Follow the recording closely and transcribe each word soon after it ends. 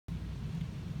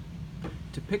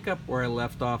To pick up where I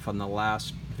left off on the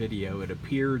last video, it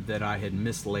appeared that I had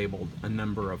mislabeled a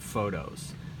number of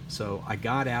photos. So I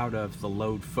got out of the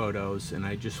load photos and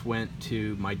I just went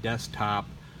to my desktop.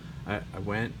 I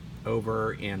went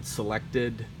over and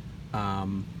selected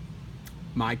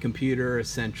my computer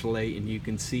essentially, and you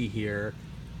can see here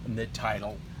in the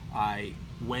title I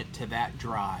went to that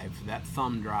drive, that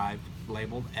thumb drive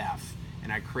labeled F,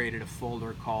 and I created a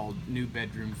folder called New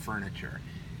Bedroom Furniture.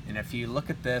 And if you look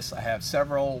at this, I have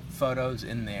several photos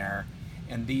in there,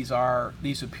 and these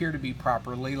appear to be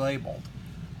properly labeled.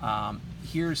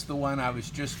 Here's the one I was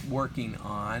just working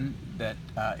on that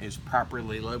is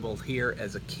properly labeled here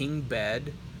as a king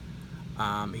bed.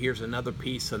 Here's another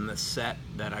piece in the set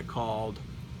that I called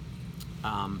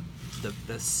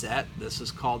the set. This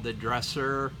is called the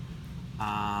dresser.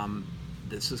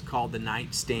 This is called the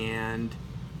nightstand,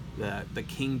 the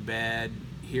king bed.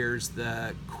 Here's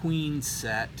the queen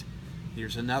set.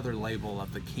 Here's another label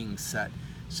of the king set.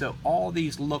 So all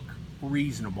these look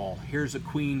reasonable. Here's a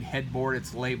queen headboard,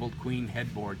 it's labeled queen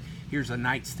headboard. Here's a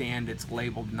nightstand, it's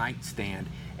labeled nightstand.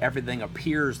 Everything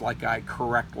appears like I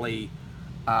correctly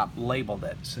labeled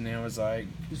it. So now as I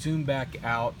zoom back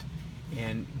out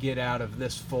and get out of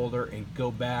this folder and go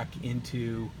back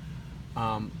into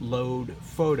load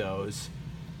photos,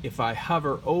 if I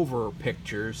hover over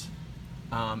pictures,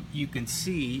 you can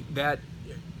see that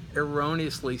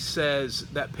erroneously says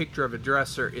that picture of a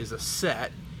dresser is a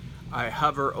set. I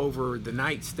hover over the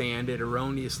nightstand, it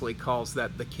erroneously calls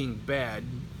that the king bed.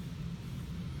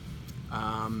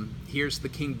 Here's the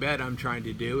king bed I'm trying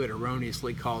to do, it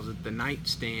erroneously calls it the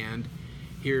nightstand.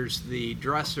 Here's the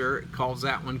dresser, it calls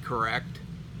that one correct.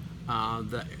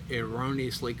 It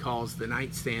erroneously calls the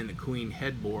nightstand the queen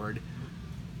headboard.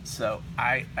 So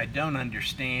I don't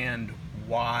understand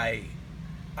why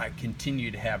I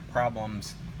continue to have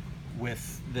problems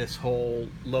with this whole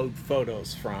load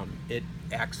photos from. It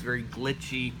acts very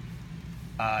glitchy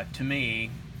to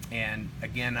me, and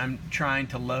again I'm trying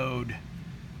to load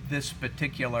this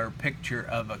particular picture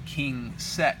of a king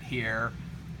set here,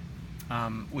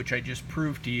 which I just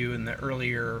proved to you in the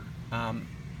earlier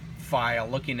file,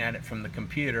 looking at it from the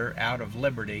computer out of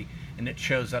Liberty, and it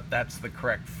shows up that's the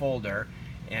correct folder.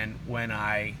 And when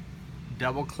I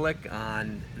double click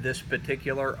on this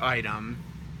particular item,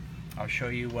 I'll show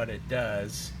you what it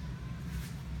does.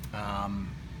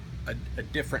 A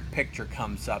different picture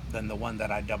comes up than the one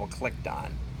that I double clicked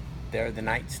on. There, the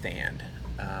nightstand.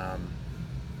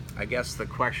 I guess the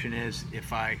question is,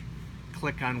 if I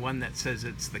click on one that says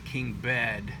it's the king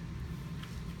bed,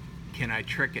 can I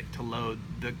trick it to load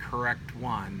the correct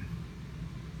one?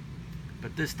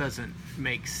 But this doesn't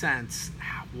make sense.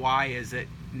 Why is it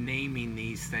naming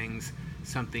these things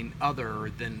something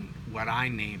other than what I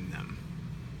named them?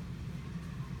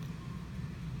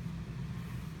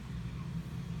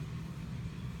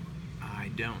 I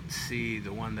don't see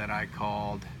the one that I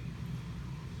called.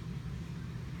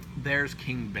 There's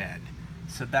king bed.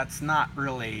 So that's not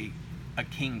really a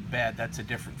king bed, that's a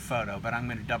different photo, but I'm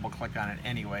going to double click on it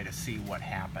anyway to see what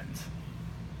happens.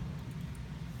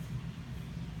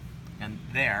 And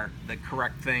there, the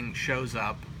correct thing shows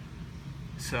up.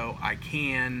 So I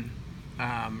can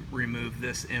remove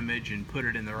this image and put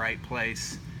it in the right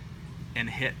place and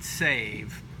hit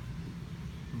save,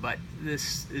 but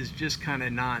this is just kind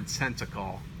of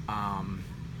nonsensical.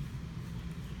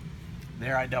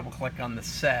 There I double click on the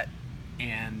set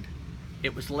and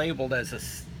it was labeled as a,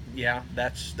 yeah,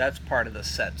 that's part of the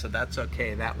set, so that's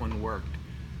okay, that one worked.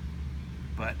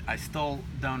 But I still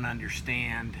don't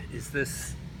understand, is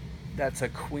this, that's a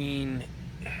queen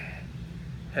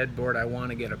headboard. I want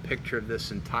to get a picture of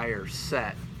this entire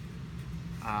set.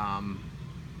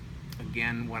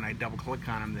 Again, when I double click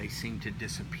on them, they seem to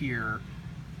disappear.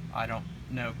 I don't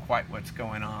know quite what's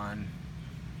going on,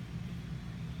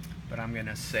 but I'm going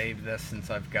to save this since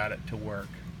I've got it to work.